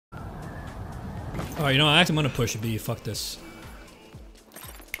Alright, you know, I actually want to push a B. Fuck this.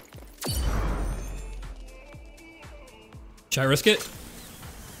 Should I risk it?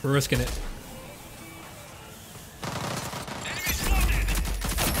 We're risking it.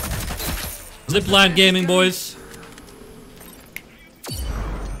 Zipline gaming, boys.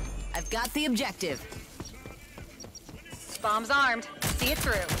 I've got the objective. Bomb's armed. See it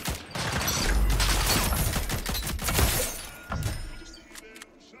through.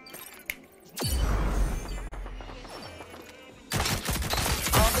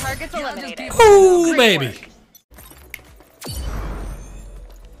 All targets eliminated. Ooh, baby. Work.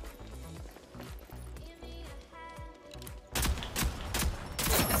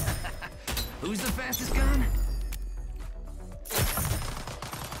 Who's the fastest gun?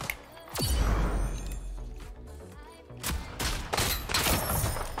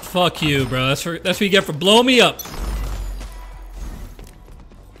 Fuck you, bro. That's what you get for blowing me up.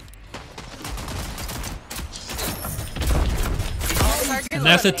 And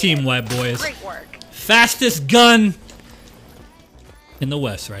that's a team wipe, boys. Great work. Fastest gun in the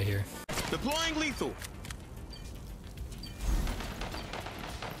West right here. Deploying lethal.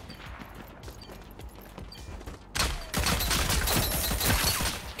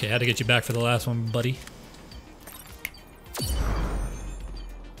 Okay, I had to get you back for the last one, buddy.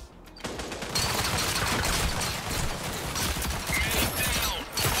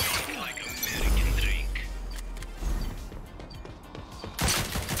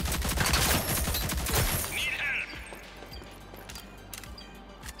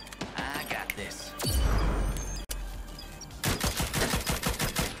 I got this.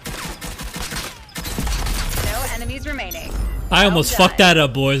 No enemies remaining. I almost Well fucked done. that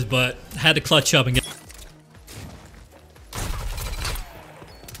up, boys, but had to clutch up and get.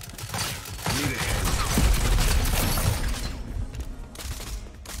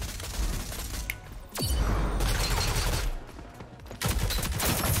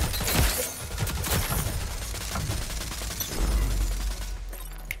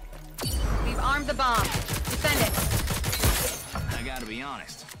 We've armed the bomb. Defend it. I gotta be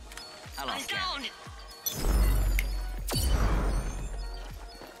honest. I lost count.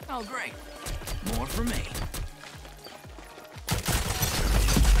 Oh, great. More for me.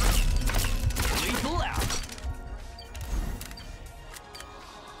 Lethal out.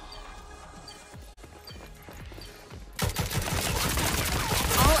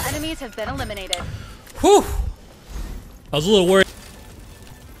 All enemies have been eliminated. Whew! I was a little worried.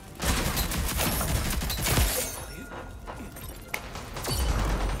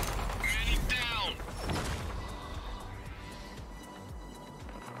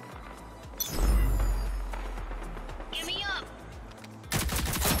 Give me up.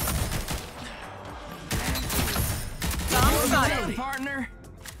 Hey, partner.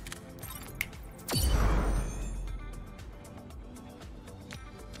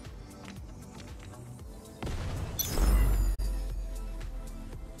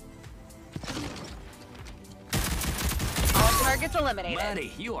 All targets eliminated.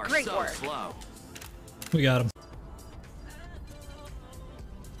 Buddy, you are Great so work. slow. We got him.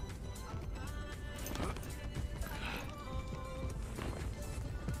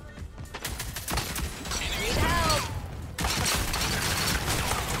 Need help.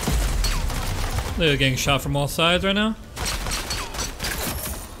 They're getting shot from all sides right now.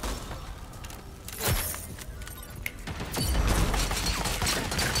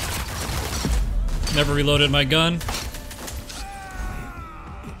 Never reloaded my gun.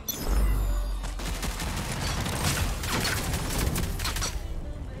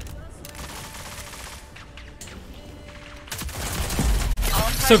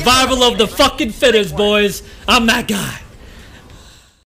 Survival of the fucking fittest, boys. I'm that guy.